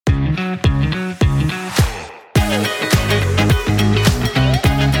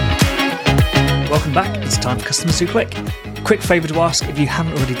Welcome back. It's time for Customers Who Click. Quick favour to ask, if you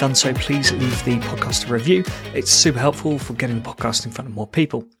haven't already done so, please leave the podcast a review. It's super helpful for getting the podcast in front of more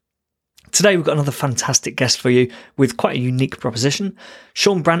people. Today we've got another fantastic guest for you with quite a unique proposition.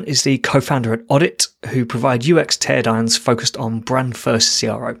 Sean Brandt is the co-founder at Audit, who provide UX teardowns focused on brand first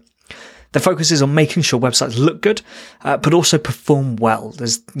CRO. Their focus is on making sure websites look good, but also perform well.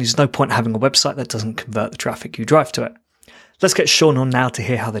 There's no point having a website that doesn't convert the traffic you drive to it. Let's get Sean on now to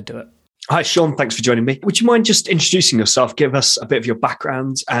hear how they do it. Hi, Sean. Thanks for joining me. Would you mind just introducing yourself? Give us a bit of your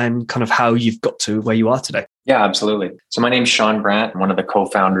background and kind of how you've got to where you are today. Yeah, absolutely. So my name's Sean Brandt. I'm one of the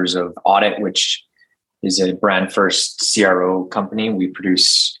co-founders of Audit, which is a brand first CRO company. We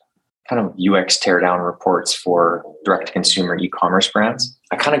produce kind of UX teardown reports for direct-to-consumer e-commerce brands.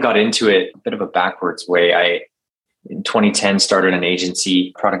 I kind of got into it a bit of a backwards way. I, in 2010, started an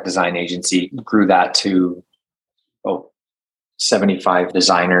agency, product design agency, grew that to 75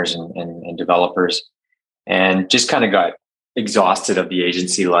 designers and developers, and just kind of got exhausted of the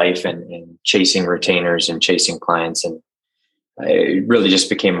agency life and chasing retainers and chasing clients. And it really just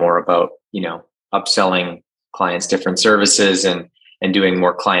became more about, upselling clients different services and doing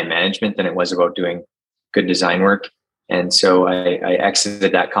more client management than it was about doing good design work. And so I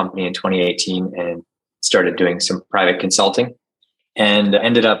exited that company in 2018 and started doing some private consulting, and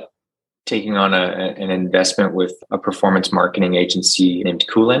ended up taking on an investment with a performance marketing agency named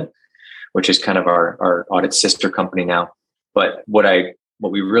Coolin, which is kind of our Audit sister company now. But what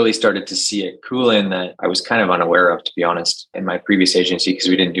we really started to see at Coolin that I was kind of unaware of, to be honest, in my previous agency, because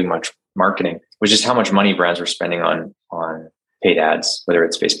we didn't do much marketing, was just how much money brands were spending on paid ads, whether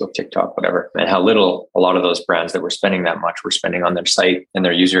it's Facebook, TikTok, whatever, and how little a lot of those brands that were spending that much were spending on their site and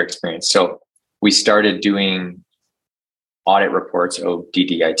their user experience. So we started doing audit reports,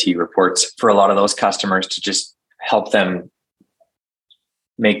 ODDIT reports, for a lot of those customers to just help them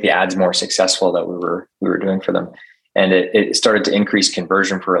make the ads more successful that we were doing for them. And it started to increase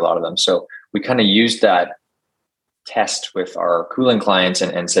conversion for a lot of them. So we kind of used that test with our Coolin clients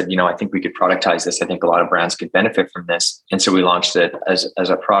and said, I think we could productize this. I think a lot of brands could benefit from this. And so we launched it as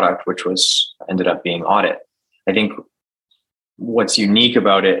a product, which ended up being Audit. I think what's unique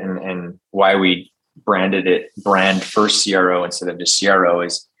about it and why we branded it brand first CRO instead of just CRO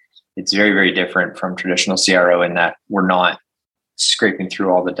is it's very, very different from traditional CRO in that we're not scraping through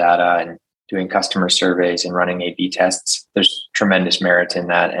all the data and doing customer surveys and running A/B tests. There's tremendous merit in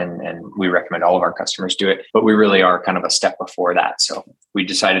that, and we recommend all of our customers do it, but we really are kind of a step before that. So we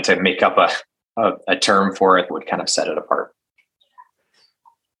decided to make up a term for it that would kind of set it apart.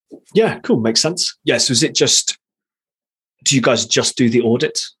 Yeah, cool. Makes sense. Yeah. So do you guys just do the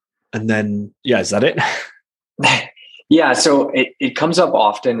audit? And then, is that it? Yeah. So it comes up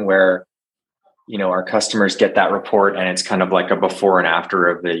often where, our customers get that report and it's kind of like a before and after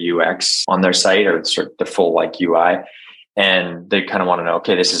of the UX on their site, or sort of the full UI. And they kind of want to know,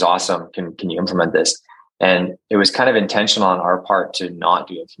 okay, this is awesome. Can you implement this? And it was kind of intentional on our part to not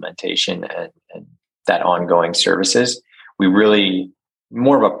do implementation and that ongoing services. We really,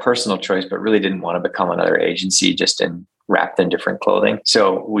 more of a personal choice, but really didn't want to become another agency just wrapped in different clothing.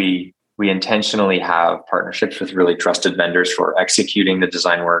 So we intentionally have partnerships with really trusted vendors for executing the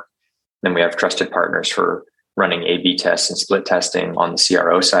design work. Then we have trusted partners for running A/B tests and split testing on the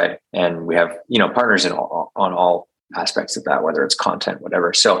CRO side. And we have, partners on all aspects of that, whether it's content,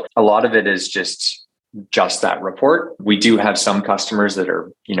 whatever. So a lot of it is just that report. We do have some customers that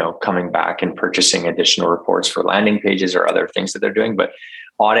are, coming back and purchasing additional reports for landing pages or other things that they're doing. But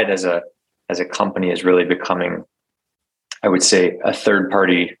Audit as a company is really becoming, I would say, a third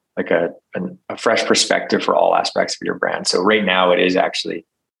party, like a fresh perspective for all aspects of your brand. So right now it is actually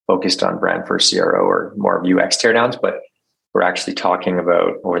focused on brand first CRO or more of UX teardowns, but we're actually talking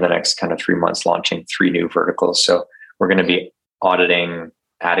about over the next kind of 3 months launching 3 new verticals. So we're going to be auditing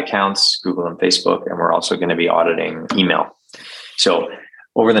ad accounts, Google and Facebook, and we're also going to be auditing email. So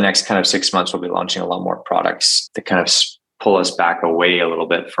over the next kind of 6 months, we'll be launching a lot more products that kind of pull us back away a little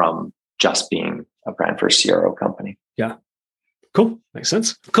bit from just being a brand first CRO company. Yeah. Cool. Makes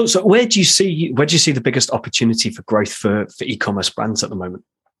sense. Cool. So where do you see the biggest opportunity for growth for e-commerce brands at the moment?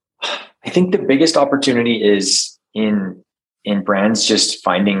 I think the biggest opportunity is in brands just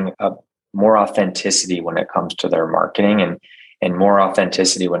finding a more authenticity when it comes to their marketing and more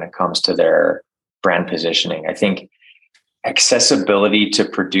authenticity when it comes to their brand positioning. I think accessibility to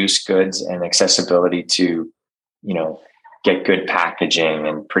produce goods and accessibility to, get good packaging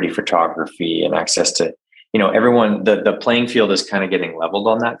and pretty photography and access to, everyone, the playing field is kind of getting leveled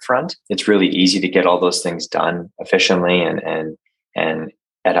on that front. It's really easy to get all those things done efficiently and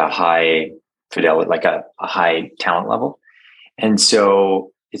at a high fidelity, like a high talent level. And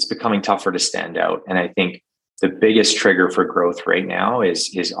so it's becoming tougher to stand out. And I think the biggest trigger for growth right now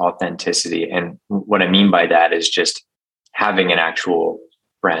is authenticity. And what I mean by that is just having an actual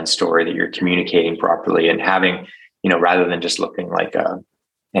brand story that you're communicating properly, and having, rather than just looking like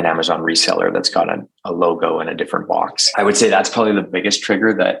an Amazon reseller that's got a logo in a different box. I would say that's probably the biggest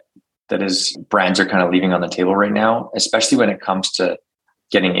trigger that is brands are kind of leaving on the table right now, especially when it comes to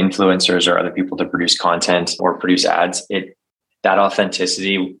getting influencers or other people to produce content or produce ads. That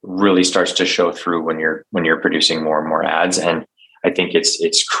authenticity really starts to show through when you're producing more and more ads. And I think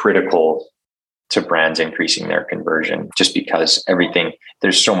it's critical to brands increasing their conversion, just because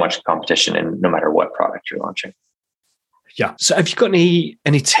there's so much competition in no matter what product you're launching. Yeah. So have you got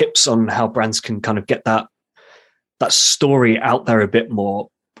any tips on how brands can kind of get that story out there a bit more,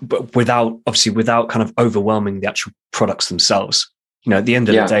 but without kind of overwhelming the actual products themselves? At the end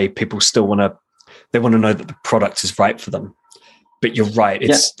of the day, people still want to know that the product is right for them. But you're right.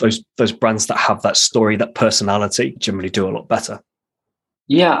 It's those brands that have that story, that personality, generally do a lot better.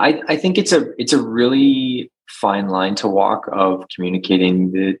 Yeah, I think it's a really fine line to walk of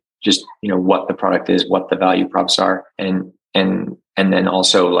communicating what the product is, what the value props are, and then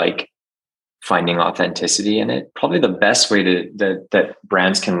also like finding authenticity in it. Probably the best way that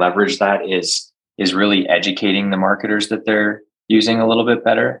brands can leverage that is really educating the marketers that they're using a little bit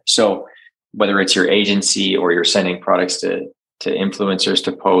better. So whether it's your agency or you're sending products to influencers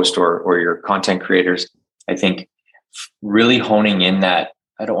to post, or your content creators, I think really honing in that,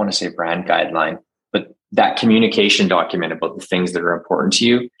 I don't want to say brand guideline, but that communication document about the things that are important to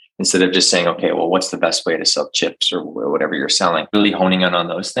you, instead of just saying, okay, well, what's the best way to sell chips or whatever you're selling, really honing in on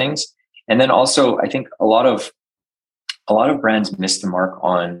those things. And then also, I think a lot of brands miss the mark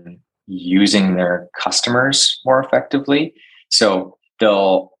on using their customers more effectively. So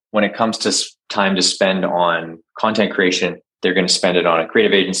when it comes to time to spend on content creation, they're going to spend it on a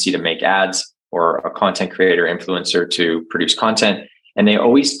creative agency to make ads, or a content creator influencer to produce content. And they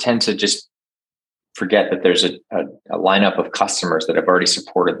always tend to just forget that there's a lineup of customers that have already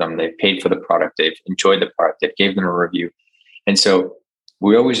supported them. They've paid for the product. They've enjoyed the product. They've gave them a review. And so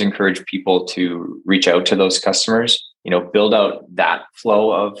we always encourage people to reach out to those customers, build out that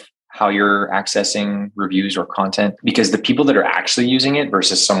flow of how you're accessing reviews or content, because the people that are actually using it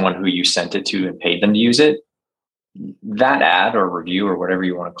versus someone who you sent it to and paid them to use it, that ad or review or whatever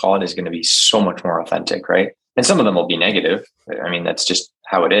you want to call it is going to be so much more authentic, right? And some of them will be negative. I mean, that's just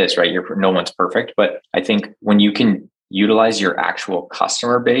how it is, right? No one's perfect. But I think when you can utilize your actual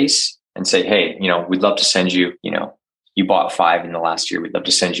customer base and say, hey, we'd love to send you, you bought 5 in the last year, we'd love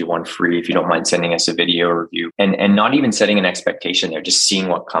to send you 1 free if you don't mind sending us a video review, and not even setting an expectation there, just seeing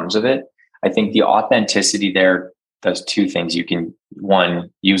what comes of it. I think the authenticity there does 2 things. You can, 1,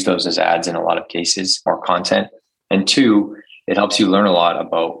 use those as ads in a lot of cases, or content. And 2, it helps you learn a lot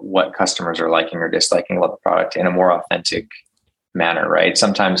about what customers are liking or disliking about the product in a more authentic manner, right?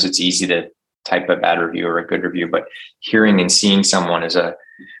 Sometimes it's easy to type a bad review or a good review, but hearing and seeing someone is a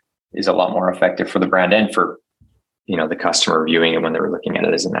lot more effective for the brand and for, the customer viewing it when they're looking at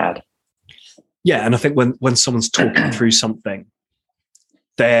it as an ad. Yeah. And I think when someone's talking through something,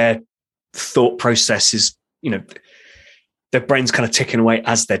 their thought process is, their brain's kind of ticking away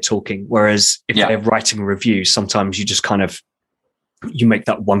as they're talking. Whereas if they're writing a review, sometimes you just kind of, you make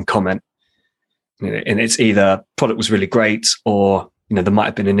that one comment, and it's either product was really great, or, there might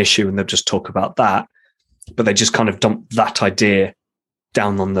have been an issue and they'll just talk about that, but they just kind of dump that idea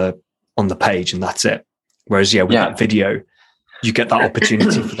down on the page and that's it. Whereas, with that video, you get that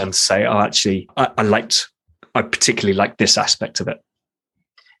opportunity for them to say, oh, actually, I particularly like this aspect of it.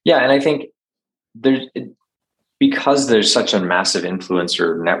 Yeah. And I think because there's such a massive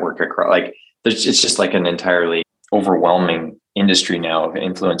influencer network across, it's just like an entirely overwhelming industry now of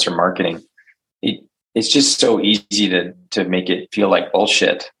influencer marketing. It's just so easy to make it feel like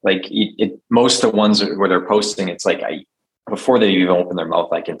bullshit. Most of the ones where they're posting, it's like before they even open their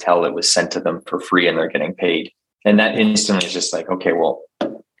mouth, I can tell it was sent to them for free and they're getting paid. And that instantly is just like, okay, well,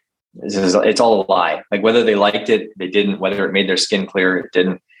 it's all a lie. Like whether they liked it, they didn't, whether it made their skin clear, it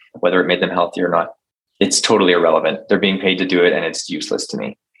didn't, whether it made them healthy or not, it's totally irrelevant. They're being paid to do it and it's useless to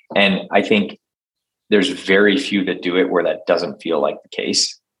me. And I think there's very few that do it where that doesn't feel like the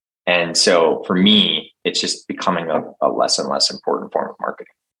case. And so for me, it's just becoming a less and less important form of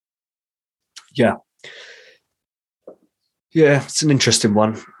marketing. Yeah. Yeah, it's an interesting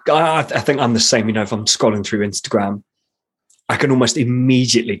one. I think I'm the same. If I'm scrolling through Instagram, I can almost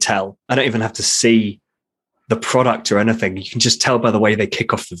immediately tell. I don't even have to see the product or anything. You can just tell by the way they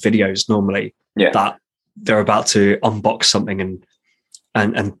kick off the videos normally that they're about to unbox something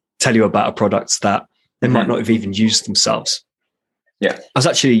and tell you about a product that they might not have even used themselves. Yeah. I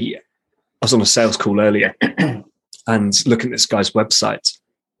was on a sales call earlier and looking at this guy's website.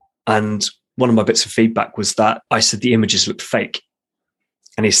 And one of my bits of feedback was that I said the images looked fake.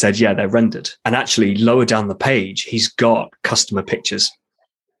 And he said, yeah, they're rendered. And actually lower down the page, he's got customer pictures.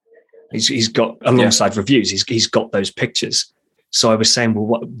 He's got, alongside reviews, he's got those pictures. So I was saying,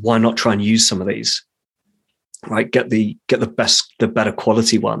 well, why not try and use some of these? Right? Get the better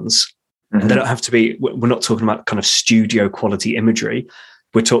quality ones. Mm-hmm. And they don't have to be, we're not talking about kind of studio quality imagery.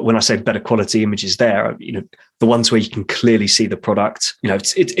 When I say better quality images there, the ones where you can clearly see the product,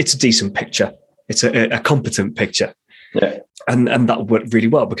 it's a decent picture. It's a competent picture. Yeah. And that will work really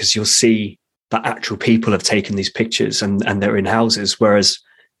well because you'll see that actual people have taken these pictures and they're in houses, whereas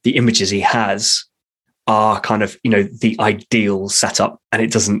the images he has are kind of, the ideal setup. And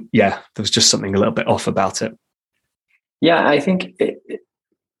it doesn't, there was just something a little bit off about it. Yeah, I think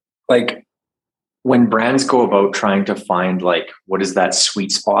like when brands go about trying to find like, what is that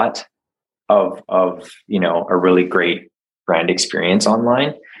sweet spot of a really great brand experience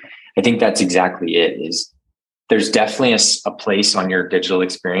online, I think that's exactly it. Is there's definitely a place on your digital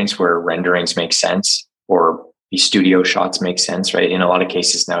experience where renderings make sense or the studio shots make sense, right? In a lot of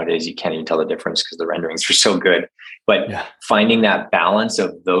cases nowadays, you can't even tell the difference because the renderings are so good. But finding that balance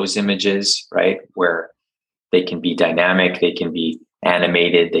of those images, right, where they can be dynamic, they can be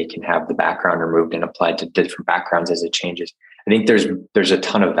animated, they can have the background removed and applied to different backgrounds as it changes. I think there's a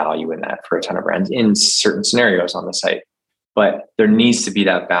ton of value in that for a ton of brands in certain scenarios on the site. But there needs to be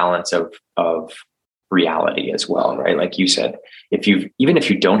that balance of reality as well, right? Like you said, even if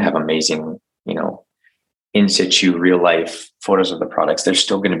you don't have amazing, in situ real life photos of the products, they're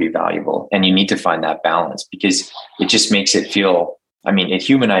still going to be valuable. And you need to find that balance because it just makes it feel, it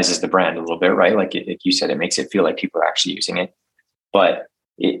humanizes the brand a little bit, right? Like you said, it makes it feel like people are actually using it. But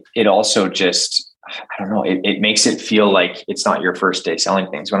it also just, I don't know, it makes it feel like it's not your first day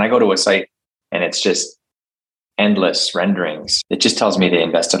selling things. When I go to a site and it's just endless renderings, it just tells me they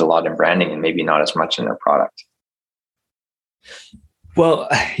invested a lot in branding and maybe not as much in their product. Well,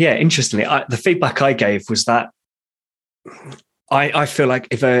 yeah, interestingly, the feedback I gave was that I feel like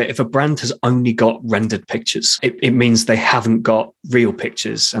if a brand has only got rendered pictures, it means they haven't got real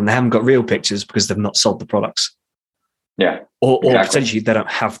pictures, and they haven't got real pictures because they've not sold the products. Yeah. Or potentially they don't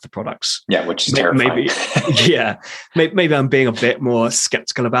have the products. Yeah, which is terrifying. Maybe I'm being a bit more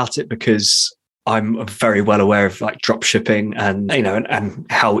skeptical about it because I'm very well aware of like drop shipping and and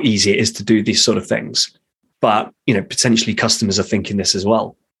how easy it is to do these sort of things. But potentially customers are thinking this as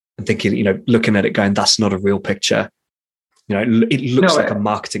well and thinking, looking at it going, that's not a real picture. It looks like a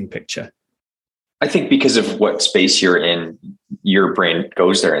marketing picture. I think because of what space you're in, your brain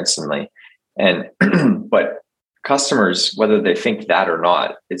goes there instantly. And but customers, whether they think that or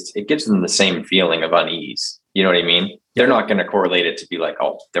not, it gives them the same feeling of unease. You know what I mean? Yeah. They're not going to correlate it to be like,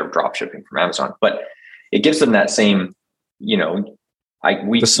 oh, they're drop shipping from Amazon, but it gives them that same, you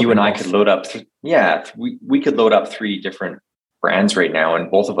and I could load up. We could load up 3 different brands right now, and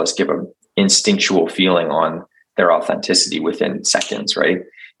both of us give an instinctual feeling on their authenticity within seconds, right?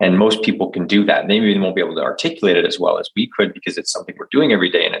 And most people can do that. Maybe they won't be able to articulate it as well as we could because it's something we're doing every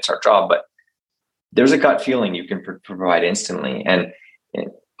day and it's our job. But there's a gut feeling you can provide instantly, and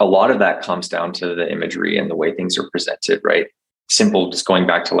a lot of that comes down to the imagery and the way things are presented, right? Simple, just going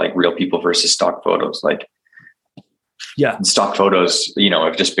back to like real people versus stock photos, like. Yeah, stock photos,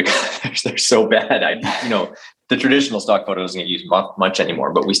 have just become they're so bad. The traditional stock photo doesn't get used much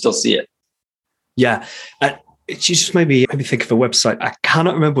anymore, but we still see it. Yeah, it's just maybe think of a website. I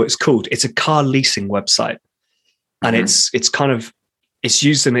cannot remember what it's called. It's a car leasing website, and it's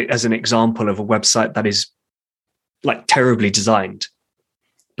used as an example of a website that is like terribly designed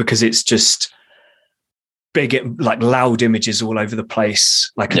because it's just big, like loud images all over the place.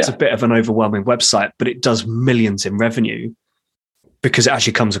 Like it's a bit of an overwhelming website, but it does millions in revenue because it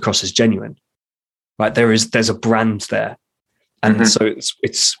actually comes across as genuine, right? There's a brand there. And so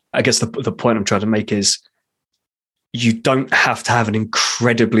it's, I guess the point I'm trying to make is you don't have to have an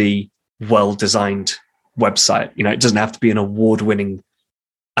incredibly well-designed website. It doesn't have to be an award-winning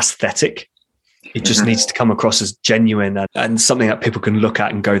aesthetic. It just needs to come across as genuine and something that people can look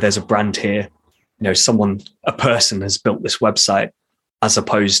at and go, there's a brand here. A person has built this website as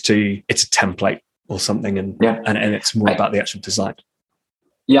opposed to it's a template or something. And it's more about the actual design.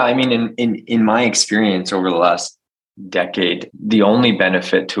 Yeah. In my experience over the last decade, the only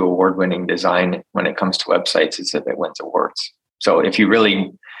benefit to award-winning design when it comes to websites is if it wins awards. So if you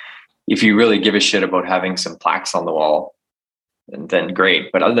really give a shit about having some plaques on the wall, then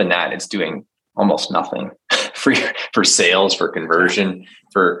great. But other than that, it's doing almost nothing for sales, for conversion,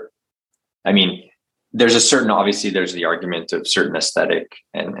 obviously there's the argument of certain aesthetic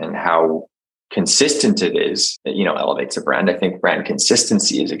and how consistent it is that, elevates a brand. I think brand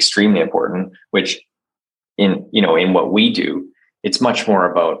consistency is extremely important, which in what we do, it's much more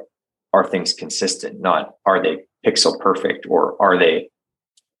about, are things consistent, not are they pixel perfect or are they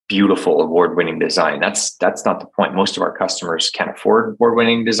beautiful award-winning design. That's not the point. Most of our customers can't afford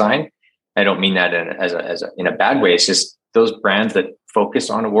award-winning design. I don't mean that in a bad way. It's just those brands that focus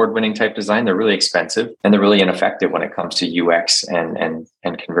on award-winning type design, they're really expensive and they're really ineffective when it comes to UX and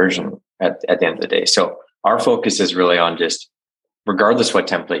conversion at the end of the day. So our focus is really on just, regardless what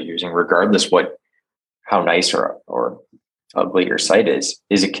template you're using, regardless how nice or ugly your site is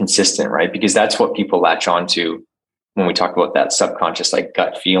it consistent, right? Because that's what people latch on to when we talk about that subconscious, like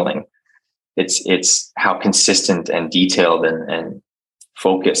gut feeling. It's how consistent and detailed and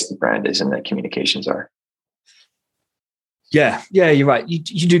focused the brand is and the communications are. Yeah, you're right. You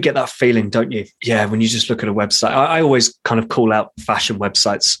do get that feeling, don't you? Yeah, when you just look at a website. I always kind of call out fashion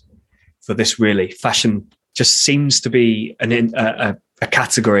websites for this, really. Fashion just seems to be a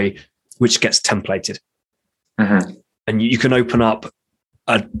category which gets templated. Mm-hmm. And you can open up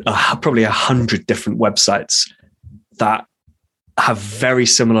probably 100 different websites that have very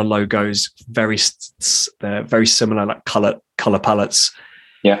similar logos, very similar like color palettes.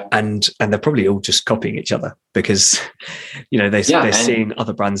 Yeah. And they're probably all just copying each other because, they're seeing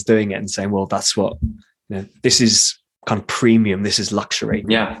other brands doing it and saying, well, that's what, this is kind of premium. This is luxury.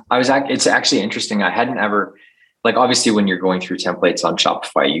 Yeah. It's actually interesting. I hadn't ever, like, obviously when you're going through templates on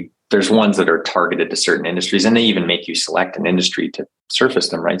Shopify, there's ones that are targeted to certain industries and they even make you select an industry to surface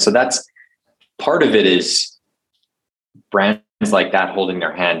them. Right. So that's part of it, is brands like that holding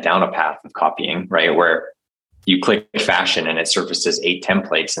their hand down a path of copying, right? Where you click fashion and it surfaces 8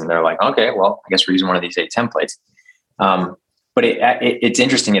 templates and they're like, okay, well, I guess we're using one of these 8 templates. But it's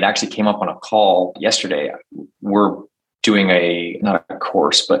interesting. It actually came up on a call yesterday. We're doing not a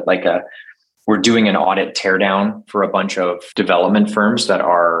course, but we're doing an audit teardown for a bunch of development firms that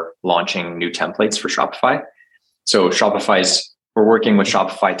are launching new templates for Shopify. So we're working with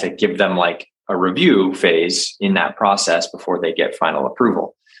Shopify to give them like a review phase in that process before they get final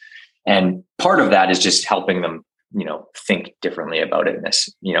approval. And part of that is just helping them, think differently about it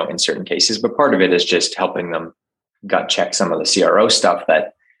in certain cases. But part of it is just helping them gut check some of the CRO stuff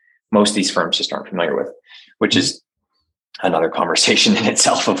that most of these firms just aren't familiar with, which is another conversation in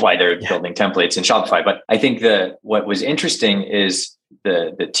itself of why they're building templates in Shopify. But I think what was interesting is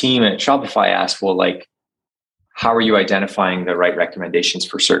the team at Shopify asked, well, like, how are you identifying the right recommendations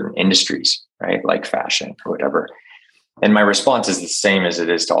for certain industries, right? Like fashion or whatever. And my response is the same as it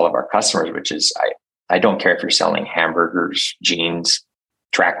is to all of our customers, which is I don't care if you're selling hamburgers, jeans,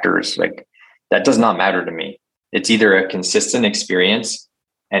 tractors, like that does not matter to me. It's either a consistent experience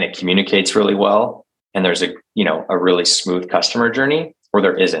and it communicates really well and there's a really smooth customer journey, or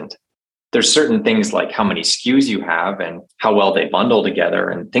there isn't. There's certain things like how many SKUs you have and how well they bundle together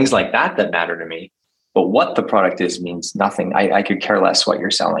and things like that matter to me. But what the product is means nothing. I could care less what you're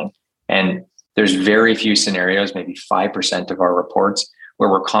selling. And there's very few scenarios, maybe 5% of our reports, where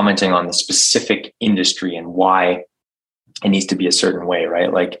we're commenting on the specific industry and why it needs to be a certain way,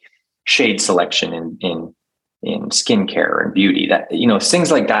 right? Like shade selection in skincare and beauty, that,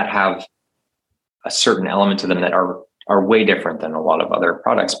 things like that have a certain element to them that are way different than a lot of other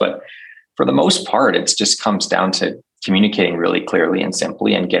products. But for the most part, it just comes down to communicating really clearly and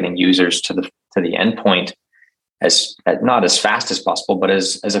simply and getting users to the endpoint not as fast as possible, but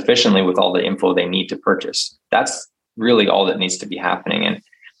as efficiently with all the info they need to purchase. That's really all that needs to be happening. And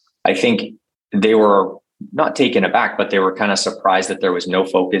I think they were not taken aback, but they were kind of surprised that there was no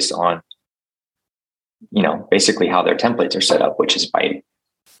focus on, basically how their templates are set up, which is by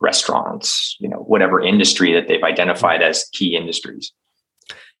restaurants, whatever industry that they've identified as key industries.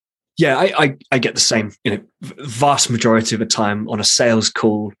 Yeah, I get the same. Vast majority of the time on a sales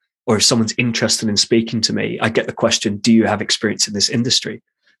call, or if someone's interested in speaking to me, I get the question, do you have experience in this industry?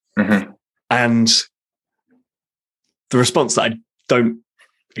 Mm-hmm. And the response that I don't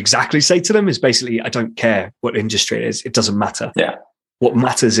exactly say to them is basically, I don't care what industry it is. It doesn't matter. Yeah. What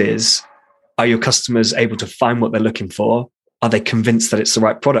matters is, are your customers able to find what they're looking for? Are they convinced that it's the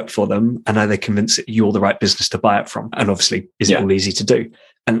right product for them? And are they convinced that you're the right business to buy it from? And obviously, is it all easy to do?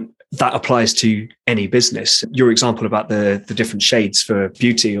 And that applies to any business. Your example about the different shades for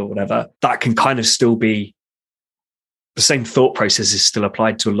beauty or whatever, that can kind of still be the same thought process is still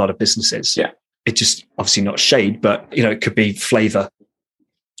applied to a lot of businesses. Yeah. It just obviously not shade, but it could be flavor,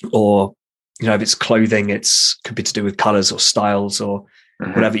 or if it's clothing, could be to do with colors or styles or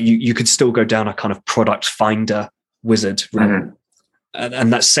whatever. You could still go down a kind of product finder wizard route.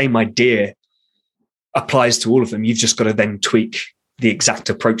 And that same idea applies to all of them. You've just got to then tweak the exact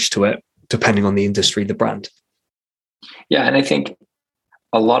approach to it, depending on the industry, the brand. Yeah. And I think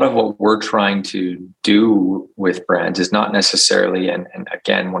a lot of what we're trying to do with brands is not necessarily, and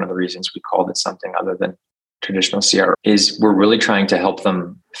again, one of the reasons we called it something other than traditional CR, is we're really trying to help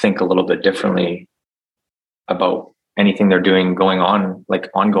them think a little bit differently about anything they're doing going on, like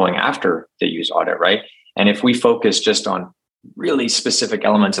ongoing after they use audit, right? And if we focus just on really specific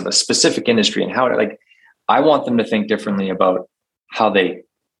elements of a specific industry and how it, like, I want them to think differently about how they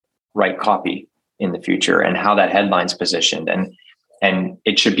write copy in the future and how that headline's positioned. And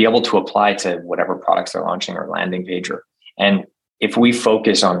it should be able to apply to whatever products they're launching or landing page. And if we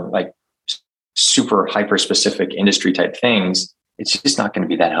focus on like super hyper specific industry type things, it's just not going to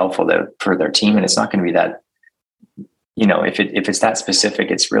be that helpful for their team. And it's not going to be that, if it's that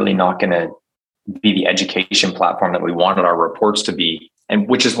specific, it's really not going to be the education platform that we wanted our reports to be. And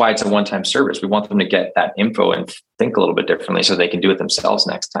which is why it's a one-time service. We want them to get that info and think a little bit differently so they can do it themselves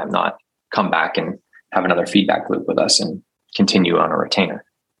next time, not come back and have another feedback loop with us and continue on a retainer.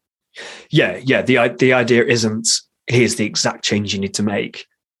 Yeah. The idea isn't, here's the exact change you need to make.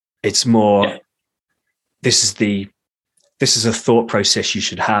 It's more, this is a thought process you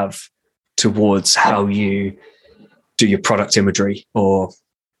should have towards how you do your product imagery or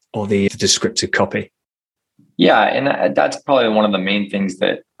the descriptive copy. Yeah. And that's probably one of the main things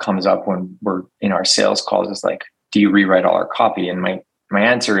that comes up when we're in our sales calls is like, do you rewrite all our copy? And my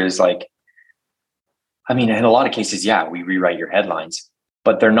answer is like, I mean, in a lot of cases, yeah, we rewrite your headlines,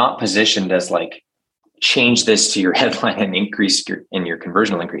 but they're not positioned as like, change this to your headline and increase your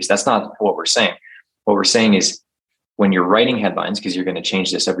conversion will increase. That's not what we're saying. What we're saying is when you're writing headlines, because you're going to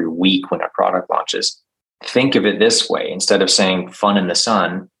change this every week when a product launches, think of it this way. Instead of saying fun in the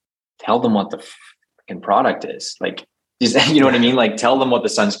sun, tell them what the fucking product is. Like, you know what I mean? Like, tell them what the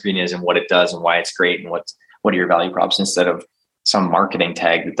sunscreen is and what it does and why it's great and what are your value props, instead of some marketing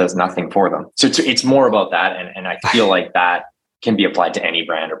tag that does nothing for them. So it's more about that. And I feel like that can be applied to any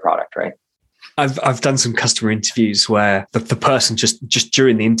brand or product, right? I've done some customer interviews where the person just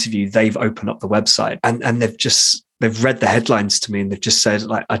during the interview, they've opened up the website and they've read the headlines to me and they've just said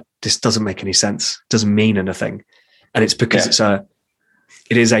like, this doesn't make any sense, doesn't mean anything. And it's because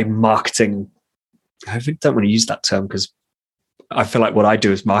it is a marketing. I don't want to use that term because I feel like what I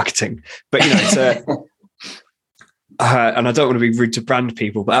do is marketing, but it's and I don't want to be rude to brand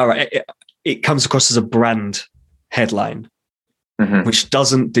people, but all right, it comes across as a brand headline, which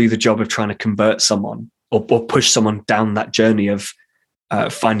doesn't do the job of trying to convert someone or push someone down that journey of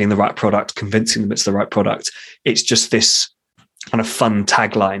finding the right product, convincing them it's the right product. It's just this kind of fun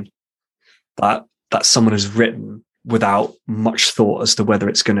tagline that someone has written without much thought as to whether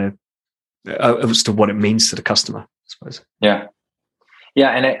it's going to, as to what it means to the customer, I suppose. Yeah.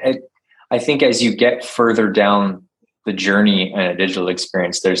 And I think as you get further down the journey in a digital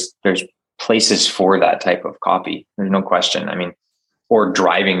experience, there's places for that type of copy. There's no question. I mean, or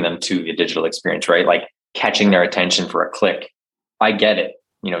driving them to the digital experience, right? Like catching their attention for a click. I get it.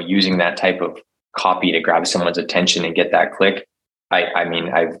 Using that type of copy to grab someone's attention and get that click. I mean,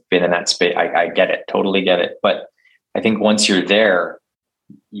 I've been in that space. I get it. Totally get it. But I think once you're there,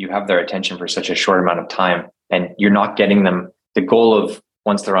 you have their attention for such a short amount of time and you're not getting them. The goal of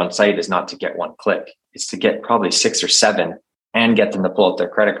once they're on site is not to get one click. It's to get probably 6 or 7 and get them to pull out their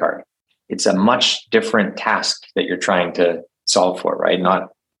credit card. It's a much different task that you're trying to solve for, right? Not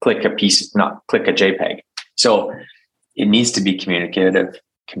click a JPEG. So it needs to be communicative.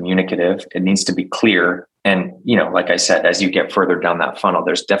 It needs to be clear. And, like I said, as you get further down that funnel,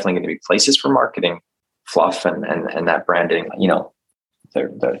 there's definitely going to be places for marketing fluff and that branding,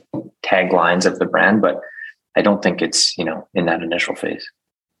 the taglines of the brand, but I don't think it's, in that initial phase.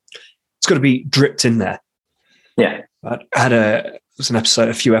 It's got to be dripped in there. Yeah. I had a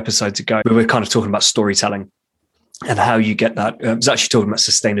few episodes ago, we were kind of talking about storytelling and how you get that. I was actually talking about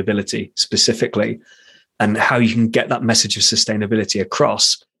sustainability specifically and how you can get that message of sustainability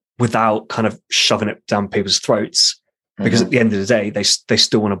across without kind of shoving it down people's throats. Because at the end of the day, they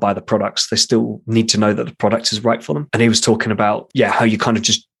still want to buy the products. They still need to know that the product is right for them. And he was talking about, how you kind of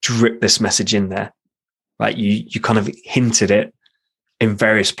just drip this message in there, right? You kind of hinted it in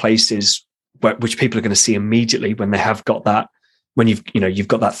various places which people are going to see immediately when they have got that, when you've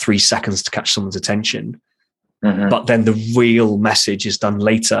got that 3 seconds to catch someone's attention. But then the real message is done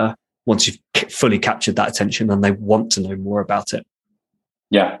later once you've fully captured that attention and they want to know more about it.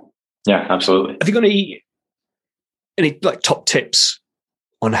 Yeah, absolutely. Have you got any like top tips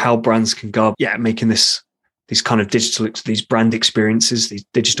on how brands can go making these kind of these brand experiences, these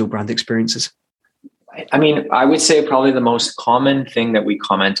digital brand experiences? I mean, I would say probably the most common thing that we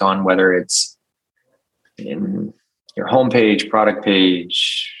comment on, whether it's in your homepage, product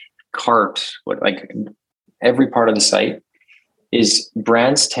page, cart, what, like every part of the site, is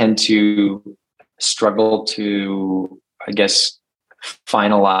brands tend to struggle to, I guess,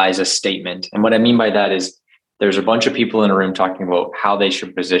 finalize a statement. And what I mean by that is there's a bunch of people in a room talking about how they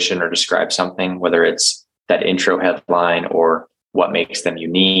should position or describe something, whether it's that intro headline or what makes them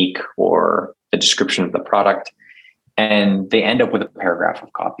unique or the description of the product. And they end up with a paragraph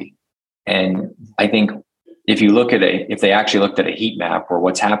of copy. And I think if they actually looked at a heat map or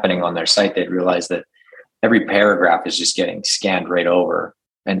what's happening on their site, they'd realize that every paragraph is just getting scanned right over.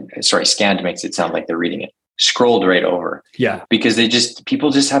 And scanned makes it sound like they're reading it. Scrolled right over. Yeah. Because people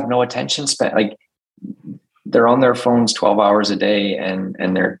just have no attention span. Like they're on their phones 12 hours a day and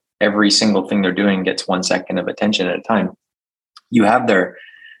every single thing they're doing gets 1 second of attention at a time. You have their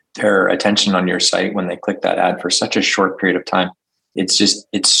attention on your site when they click that ad for such a short period of time.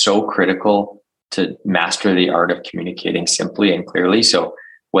 It's so critical to master the art of communicating simply and clearly. So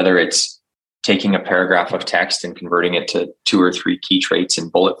whether it's taking a paragraph of text and converting it to 2 or 3 key traits in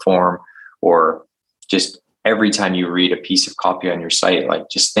bullet form, or just every time you read a piece of copy on your site, like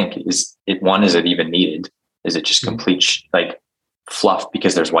just think, is it even needed? Is it just complete like fluff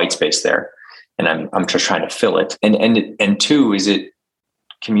because there's white space there and I'm just trying to fill it? And 2, is it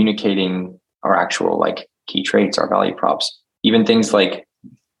communicating our actual like key traits, our value props? Even things like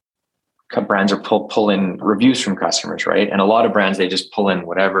brands are pull in reviews from customers, right? And a lot of brands, they just pull in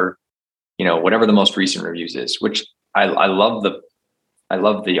whatever the most recent reviews is, which I love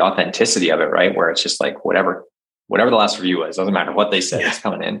the authenticity of it, right? Where it's just like whatever the last review was, doesn't matter what they said, it's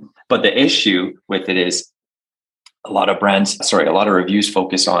coming in. But the issue with it is a lot of reviews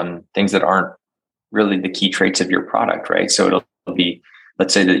focus on things that aren't really the key traits of your product, right? So it'll be,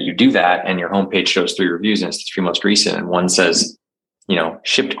 let's say that you do that and your homepage shows 3 reviews and it's the 3 most recent. And one says,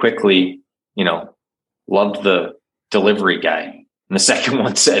 shipped quickly, loved the delivery guy. And the second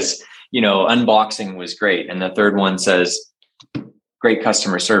one says, unboxing was great. And the third one says, great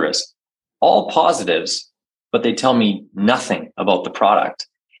customer service. All positives, but they tell me nothing about the product.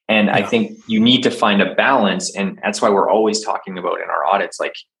 And I think you need to find a balance. And that's why we're always talking about in our audits,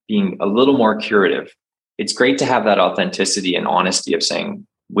 like being a little more curative. It's great to have that authenticity and honesty of saying,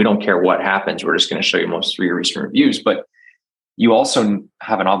 we don't care what happens. We're just going to show you most 3 recent reviews. But you also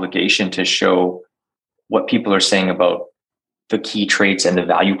have an obligation to show what people are saying about the key traits and the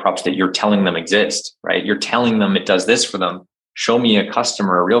value props that you're telling them exist, right? You're telling them it does this for them. Show me a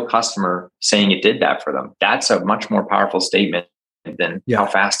real customer saying it did that for them. That's a much more powerful statement than how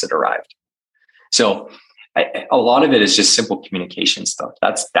fast it arrived. So a lot of it is just simple communication stuff.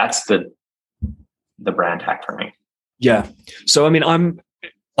 That's the brand hack for me. Yeah. So, I mean, I'm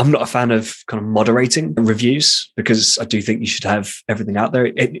not a fan of kind of moderating reviews because I do think you should have everything out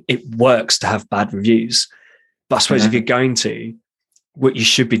there. It works to have bad reviews, but I suppose if you're going to, what you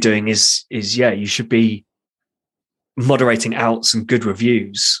should be doing is you should be moderating out some good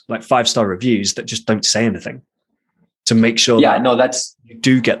reviews, like 5-star reviews that just don't say anything, to make sure you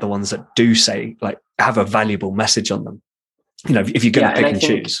do get the ones that do say, like, have a valuable message on them. If you're going to pick and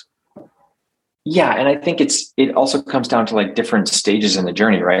choose. Yeah. And I think it also comes down to like different stages in the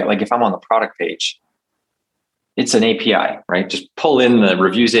journey, right? Like if I'm on the product page, it's an API, right? Just pull in the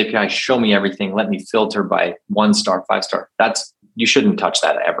reviews API, show me everything. Let me filter by 1-star, 5-star. You shouldn't touch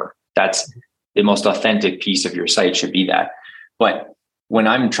that ever. That's the most authentic piece of your site, should be that. But when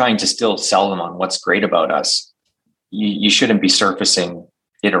I'm trying to still sell them on what's great about us, you shouldn't be surfacing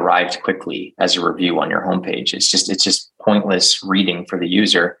it arrived quickly as a review on your homepage. It's just pointless reading for the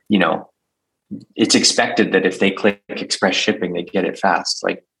user. It's expected that if they click express shipping, they get it fast.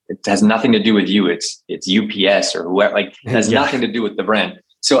 Like it has nothing to do with you. It's UPS or whoever. Like it has nothing to do with the brand.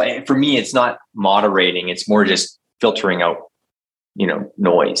 So for me, it's not moderating. It's more just filtering out,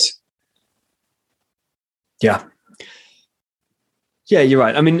 noise. Yeah. Yeah, you're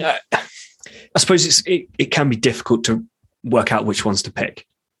right. I mean, I suppose it can be difficult to work out which ones to pick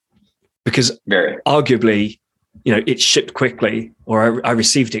because arguably, it shipped quickly or I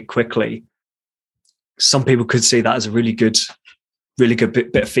received it quickly. Some people could see that as a really good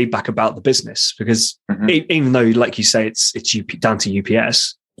bit of feedback about the business because even though, like you say, it's down to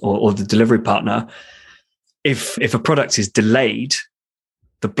UPS or the delivery partner, if a product is delayed,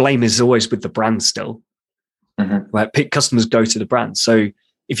 the blame is always with the brand still. Right? Customers go to the brand. So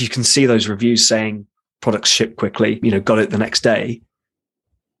if you can see those reviews saying products shipped quickly, got it the next day,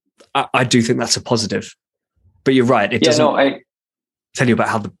 I do think that's a positive. But you're right. It doesn't tell you about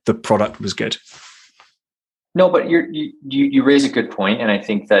how the product was good. No, but you raise a good point. And I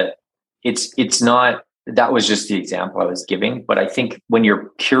think that it's not, that was just the example I was giving. But I think when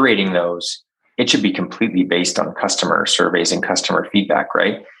you're curating those, it should be completely based on customer surveys and customer feedback,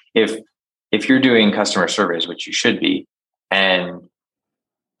 right? If you're doing customer surveys, which you should be, and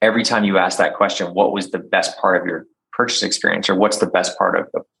every time you ask that question, what was the best part of your purchase experience, or what's the best part of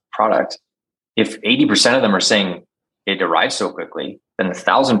the product? If 80% of them are saying it arrives so quickly, then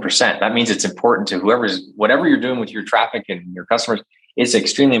 1,000%, that means it's important to whatever you're doing with your traffic and your customers, it's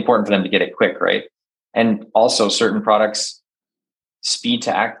extremely important for them to get it quick, right? And also certain products, speed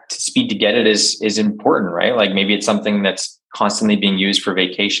to get it is important, right? Like maybe it's something that's constantly being used for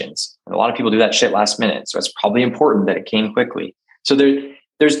vacations. And a lot of people do that shit last minute. So it's probably important that it came quickly. So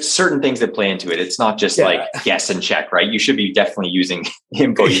there's certain things that play into it. It's not just like guess and check, right? You should be definitely using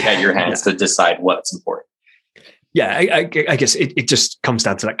info you had your hands to decide what's important. Yeah, I guess it just comes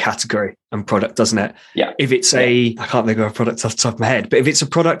down to that category and product, doesn't it? Yeah. If it's I can't think of a product off the top of my head, but if it's a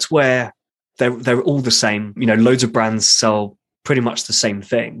product where they're all the same, loads of brands sell pretty much the same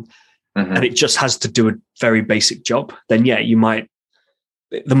thing, and it just has to do a very basic job, then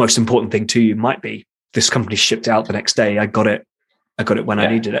the most important thing to you might be this company shipped out the next day. I got it when I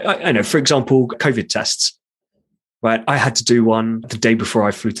needed it. I know, for example, COVID tests, right? I had to do one the day before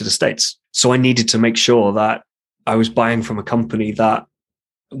I flew to the States. So I needed to make sure that I was buying from a company that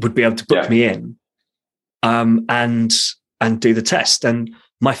would be able to book me in, and do the test. And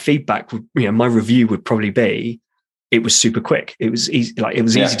my feedback would, my review would probably be, it was super quick. It was easy. Like it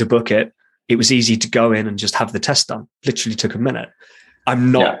was easy to book it. It was easy to go in and just have the test done. Literally took a minute.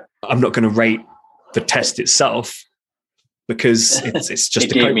 I'm not going to rate the test itself because it's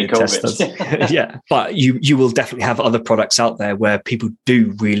just a COVID test. Yeah. But you will definitely have other products out there where people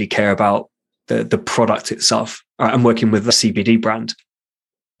do really care about the product itself. I'm working with a CBD brand,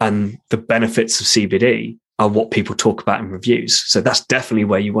 and the benefits of CBD are what people talk about in reviews. So that's definitely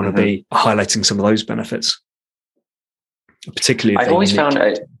where you want to be highlighting some of those benefits. Particularly, I've always found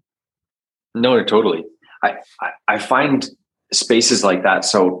totally. I find spaces like that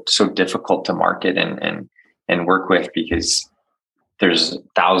so difficult to market and work with, because there's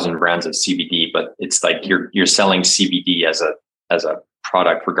 1,000 brands of CBD, but it's like you're selling CBD as a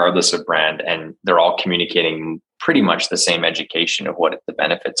product regardless of brand, and they're all communicating pretty much the same education of what the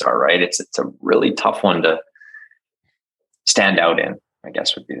benefits are, right? It's a really tough one to stand out in, I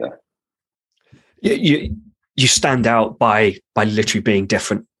guess would be you stand out by literally being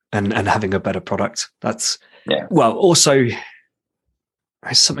different and having a better product. That's well, also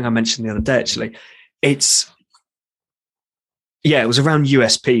it's something I mentioned the other day, actually. It was around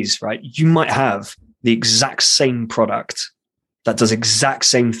USPs, right? You might have the exact same product that does exact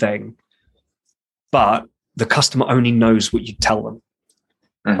same thing, but the customer only knows what you tell them.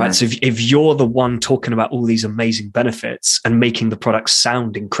 Right. So if you're the one talking about all these amazing benefits and making the product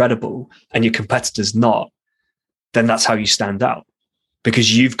sound incredible and your competitor's not, then that's how you stand out,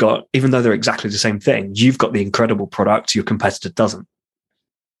 because you've got, even though they're exactly the same thing, you've got the incredible product, your competitor doesn't.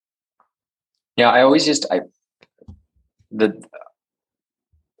 Yeah. I always the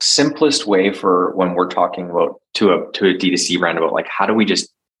simplest way for when we're talking about to a D2C brand about like, how do we just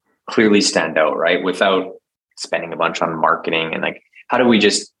clearly stand out, right? Without spending a bunch on marketing, and like, how do we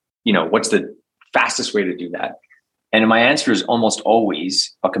just, what's the fastest way to do that? And my answer is almost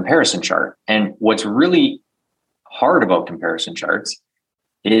always a comparison chart. And what's really hard about comparison charts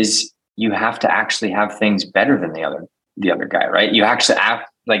is you have to actually have things better than the other guy, right? You actually have,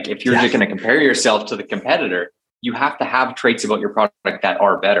 like, if you're just going to compare yourself to the competitor, you have to have traits about your product that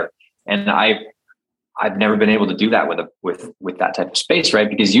are better. And I've never been able to do that with that type of space, right?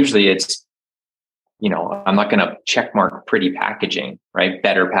 Because usually it's, I'm not going to check mark pretty packaging, right?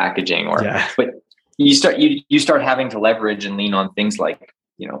 Better packaging, but you start having to leverage and lean on things like,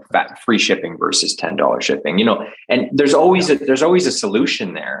 free shipping versus $10 shipping, and there's always a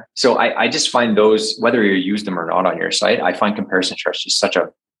solution there. So I just find those, whether you use them or not on your site, I find comparison charts just such a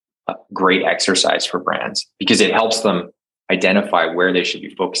great exercise for brands, because it helps them identify where they should be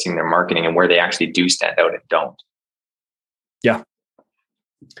focusing their marketing and where they actually do stand out and don't.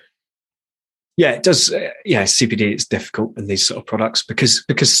 Yeah, it does. CBD is difficult in these sort of products because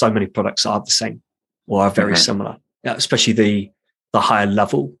so many products are the same or are very similar, especially the higher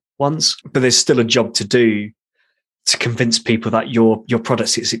level ones. But there's still a job to do to convince people that your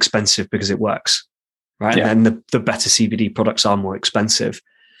product is expensive because it works, right? Yeah. And then the better CBD products are more expensive.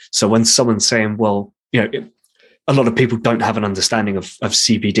 So when someone's saying, well, a lot of people don't have an understanding of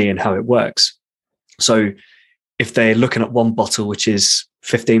CBD and how it works. So if they're looking at one bottle, which is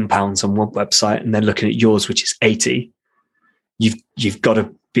 £15 on one website, and they're looking at yours, which is 80, you've got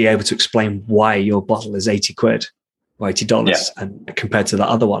to be able to explain why your bottle is 80 quid or $80 and compared to the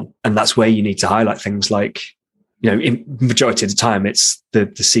other one. And that's where you need to highlight things like in majority of the time, it's the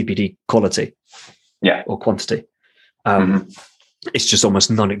CBD quality, or quantity. It's just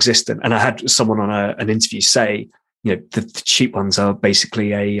almost non-existent. And I had someone on an interview say, the cheap ones are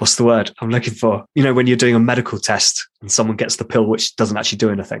basically what's the word I'm looking for? When you're doing a medical test and someone gets the pill which doesn't actually do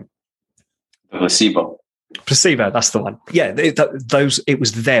anything. Placebo, that's the one. Yeah, it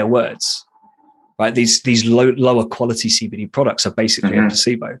was their words, right? These lower quality CBD products are basically a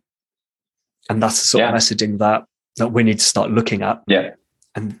placebo. And that's the sort of messaging that we need to start looking at. Yeah.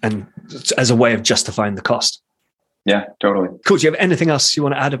 And as a way of justifying the cost. Yeah, totally. Cool. Do you have anything else you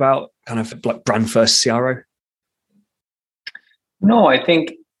want to add about kind of like brand first CRO? No, I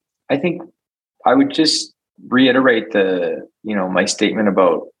think I would just reiterate my statement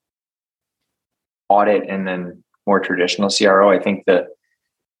about audit and then more traditional CRO. I think that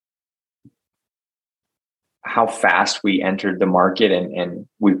how fast we entered the market and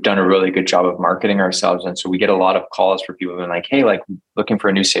we've done a really good job of marketing ourselves. And so we get a lot of calls for people being like, hey, like looking for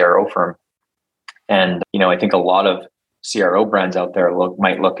a new CRO firm. And, I think a lot of CRO brands out there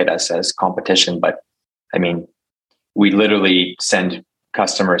might look at us as competition, but I mean, we literally send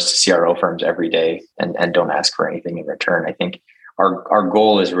customers to CRO firms every day and don't ask for anything in return. I think our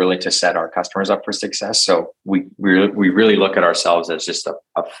goal is really to set our customers up for success. So we really look at ourselves as just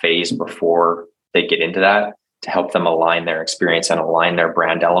a phase before they get into that, to help them align their experience and align their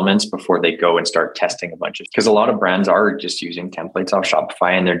brand elements before they go and start testing because a lot of brands are just using templates off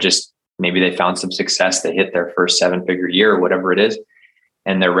Shopify and they're just, maybe they found some success, they hit their first 7-figure year or whatever it is,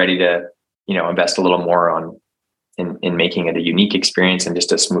 and they're ready to, invest a little more in making it a unique experience and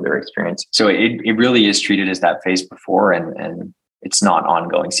just a smoother experience. So it really is treated as that phase before, and it's not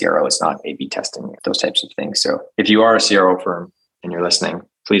ongoing CRO. It's not A/B testing, those types of things. So if you are a CRO firm and you're listening,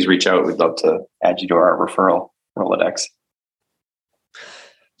 please reach out. We'd love to add you to our referral Rolodex.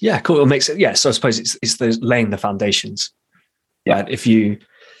 Yeah, cool. It makes it. Yeah. So I suppose it's laying the foundations. Yeah. Right? If you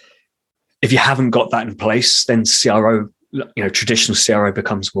haven't got that in place, then CRO, traditional CRO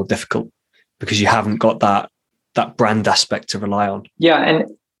becomes more difficult because you haven't got that brand aspect to rely on. Yeah. And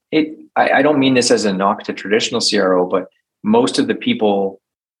I don't mean this as a knock to traditional CRO, but most of the people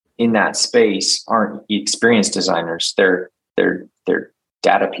in that space aren't experienced designers. They're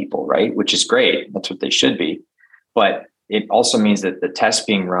data people, right? Which is great. That's what they should be. But it also means that the tests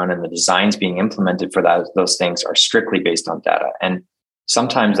being run and the designs being implemented for those things are strictly based on data. And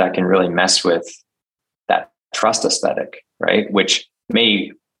sometimes that can really mess with that trust aesthetic, right? Which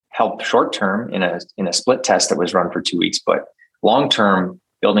may help short term in a split test that was run for 2 weeks, but long term,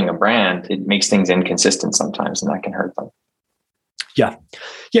 building a brand, it makes things inconsistent sometimes, and that can hurt them. Yeah,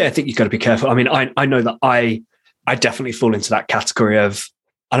 I think you've got to be careful. I mean, I know that I definitely fall into that category of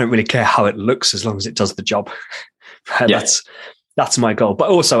I don't really care how it looks as long as it does the job. Yeah. That's my goal. But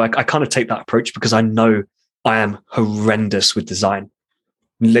also, I kind of take that approach because I know I am horrendous with design.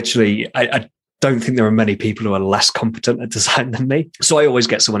 Literally, I don't think there are many people who are less competent at design than me. So I always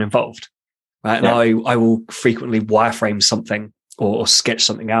get someone involved. Right? And I will frequently wireframe something or sketch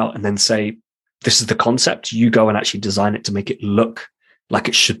something out and then say, this is the concept. You go and actually design it to make it look like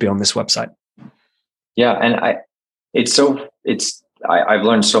it should be on this website. Yeah. And I've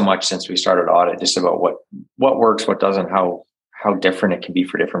learned so much since we started audit, just about what works, what doesn't, how different it can be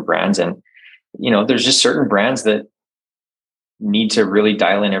for different brands. And, there's just certain brands that need to really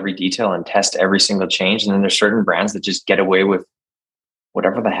dial in every detail and test every single change. And then there's certain brands that just get away with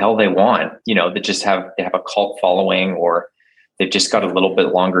whatever the hell they want, that just have a cult following, or they've just got a little bit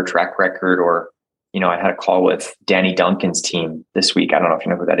longer track record. Or, I had a call with Danny Duncan's team this week. I don't know if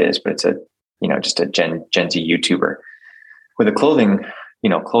you know who that is, but it's just a Gen Z YouTuber with a clothing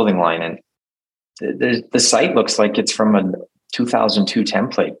line. And the site looks like it's from a 2002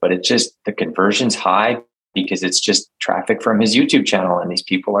 template, but it's just, the conversion's high because it's just traffic from his YouTube channel. And these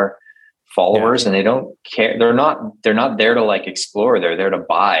people are followers and they don't care. They're not there to like explore. They're there to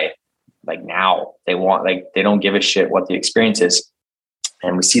buy like now. They don't give a shit what the experience is.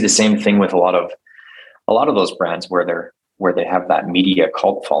 And we see the same thing with a lot of those brands where they have that media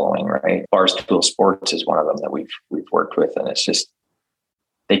cult following, right? Barstool Sports is one of them that we've worked with. And it's just,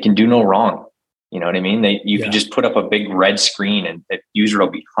 they can do no wrong. You know what I mean? You can just put up a big red screen and the user will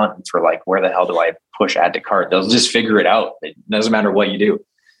be hunting for like, where the hell do I push add to cart? They'll just figure it out. It doesn't matter what you do.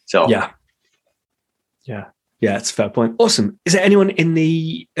 So yeah, it's a fair point. Awesome. Is there anyone in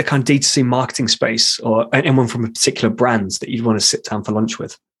the kind of D2C marketing space or anyone from a particular brands that you'd want to sit down for lunch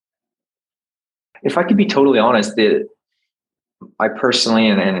with? If I could be totally honest, I personally,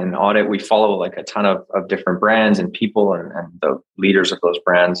 and in audit, we follow like a ton of different brands and people and the leaders of those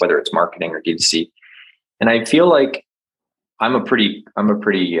brands, whether it's marketing or D2C. And I feel like I'm a pretty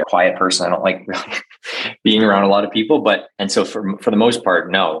quiet person. I don't like being around a lot of people, and so for the most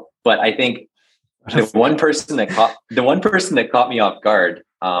part, no. But I think the one person that caught me off guard,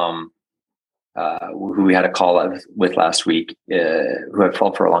 who we had a call with last week, who I've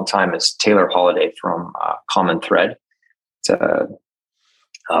followed for a long time, is Taylor Holiday from Common Thread. It's a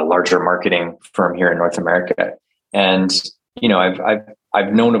larger marketing firm here in North America, and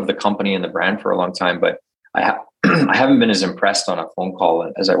I've known of the company and the brand for a long time, but I haven't been as impressed on a phone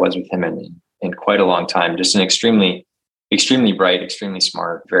call as I was with him in quite a long time. Just an extremely bright, extremely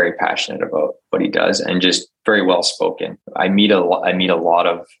smart, very passionate about what he does, and just very well spoken. I meet a lot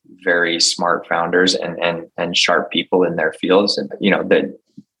of very smart founders and sharp people in their fields, and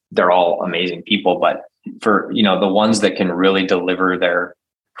they're all amazing people. But for the ones that can really deliver their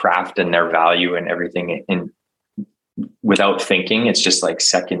craft and their value and everything without thinking, it's just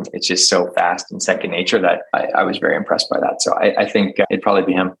so fast and second nature that I was very impressed by that. So I think it'd probably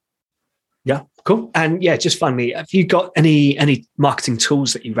be him. Yeah, cool. And yeah, just finally, have you got any marketing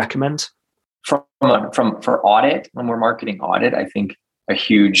tools that you recommend? For audit, when we're marketing audit, I think a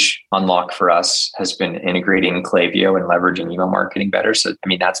huge unlock for us has been integrating Klaviyo and leveraging email marketing better. So,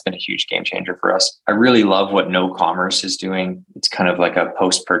 that's been a huge game changer for us. I really love what No Commerce is doing. It's kind of like a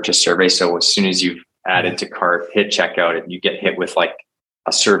post-purchase survey. So as soon as you've added to cart, hit checkout, and you get hit with like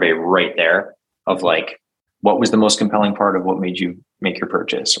a survey right there of like, what was the most compelling part of what made you make your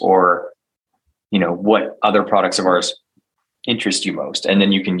purchase? Or, what other products of ours interest you most? And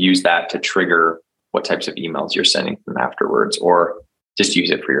then you can use that to trigger what types of emails you're sending them afterwards, or just use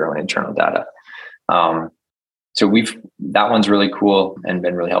it for your own internal data. So that one's really cool and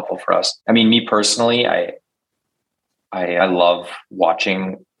been really helpful for us. Me personally, I love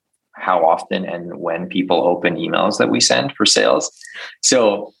watching how often and when people open emails that we send for sales.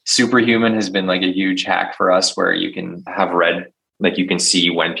 So Superhuman has been like a huge hack for us, where you can have you can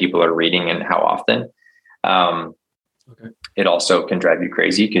see when people are reading and how often. Okay. It also can drive you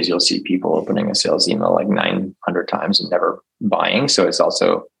crazy because you'll see people opening a sales email like 900 times and never buying. So it's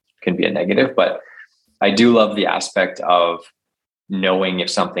also can be a negative, but I do love the aspect of knowing if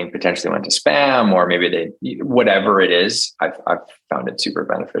something potentially went to spam, or maybe whatever it is. I've found it super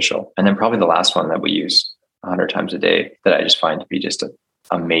beneficial. And then probably the last one that we use 100 times a day that I just find to be just an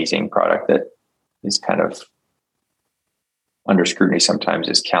amazing product that is kind of under scrutiny sometimes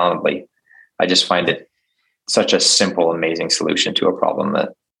is Calendly. I just find it such a simple, amazing solution to a problem that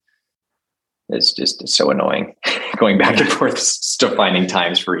is just so annoying. Going back and forth to finding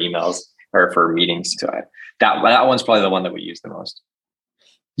times for emails or for meetings. So that one's probably the one that we use the most.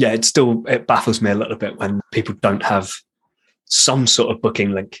 Yeah, it baffles me a little bit when people don't have some sort of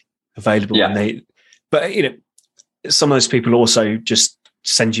booking link available. Yeah. But some of those people also just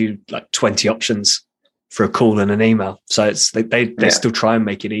send you like 20 options for a call and an email. So they still try and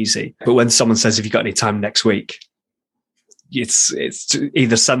make it easy. But when someone says, "Have you got any time next week?" It's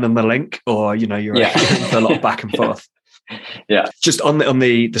either send them the link or you're in for a lot of back and forth. Yeah. Just on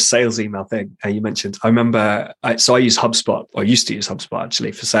the sales email thing you mentioned, I remember I use HubSpot, or used to use HubSpot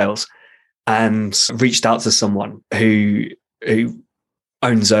actually for sales, and reached out to someone who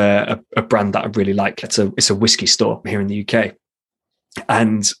owns a brand that I really like. It's a whiskey store here in the UK,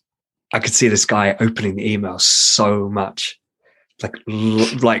 and I could see this guy opening the email so much,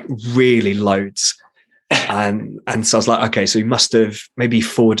 like really loads. And so I was like, okay, so he must have maybe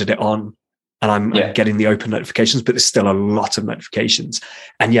forwarded it on, and I'm getting the open notifications, but there's still a lot of notifications,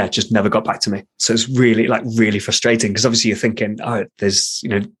 and just never got back to me. So it's really frustrating, because obviously you're thinking, oh, this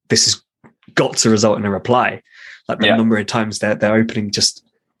has got to result in a reply. Like the number of times they're opening just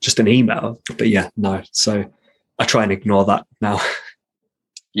an email, but no. So I try and ignore that now.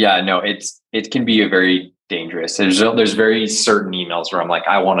 Yeah, no, it can be a very dangerous. There's very certain emails where I'm like,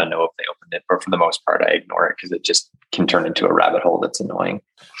 I want to know if they opened it, but for the most part, I ignore it because it just can turn into a rabbit hole that's annoying.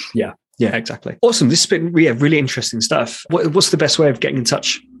 Yeah, exactly. Awesome. This has been really interesting stuff. What's the best way of getting in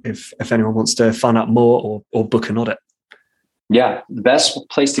touch if anyone wants to find out more or book an audit? Yeah, the best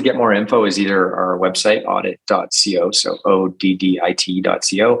place to get more info is either our website, audit.co, so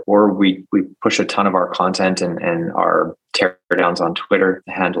oddit.co, or we push a ton of our content and our teardowns on Twitter.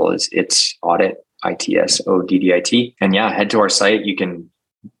 The handle is it's audit, ITSODDIT. And head to our site. You can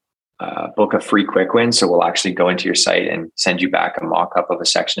book a free quick win. So we'll actually go into your site and send you back a mock-up of a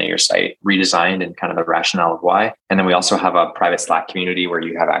section of your site, redesigned and kind of the rationale of why. And then we also have a private Slack community where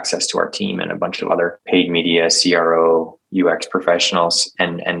you have access to our team and a bunch of other paid media, CRO, UX professionals,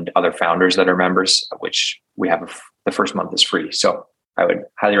 and other founders that are members, which we have the first month is free. So I would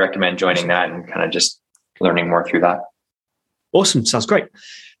highly recommend joining that and kind of just learning more through that. Awesome. Sounds great.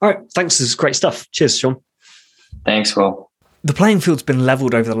 All right. Thanks. This is great stuff. Cheers, Sean. Thanks, Will. The playing field's been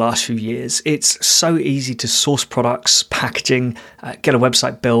leveled over the last few years. It's so easy to source products, packaging, get a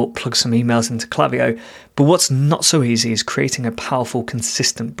website built, plug some emails into Klaviyo. But what's not so easy is creating a powerful,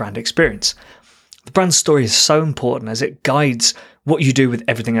 consistent brand experience. The brand story is so important as it guides what you do with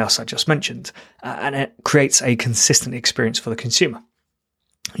everything else I just mentioned, and it creates a consistent experience for the consumer.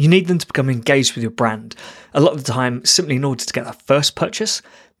 You need them to become engaged with your brand, a lot of the time simply in order to get that first purchase,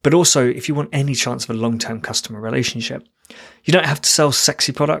 but also if you want any chance of a long-term customer relationship. You don't have to sell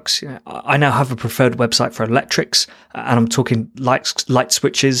sexy products. I now have a preferred website for electrics, and I'm talking light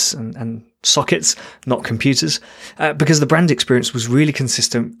switches and sockets, not computers, because the brand experience was really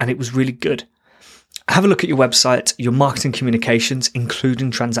consistent and it was really good. Have a look at your website, your marketing communications,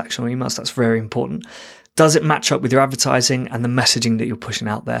 including transactional emails. That's very important. Does it match up with your advertising and the messaging that you're pushing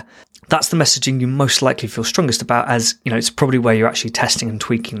out there? That's the messaging you most likely feel strongest about, as it's probably where you're actually testing and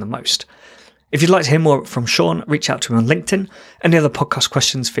tweaking the most. If you'd like to hear more from Sean, reach out to him on LinkedIn. Any other podcast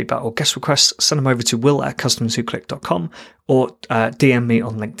questions, feedback, or guest requests, send them over to will@customerswhoclick.com or DM me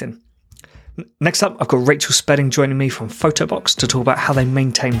on LinkedIn. Next up, I've got Rachel Spedding joining me from Photobox to talk about how they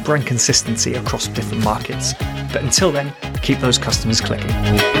maintain brand consistency across different markets. But until then, keep those customers clicking.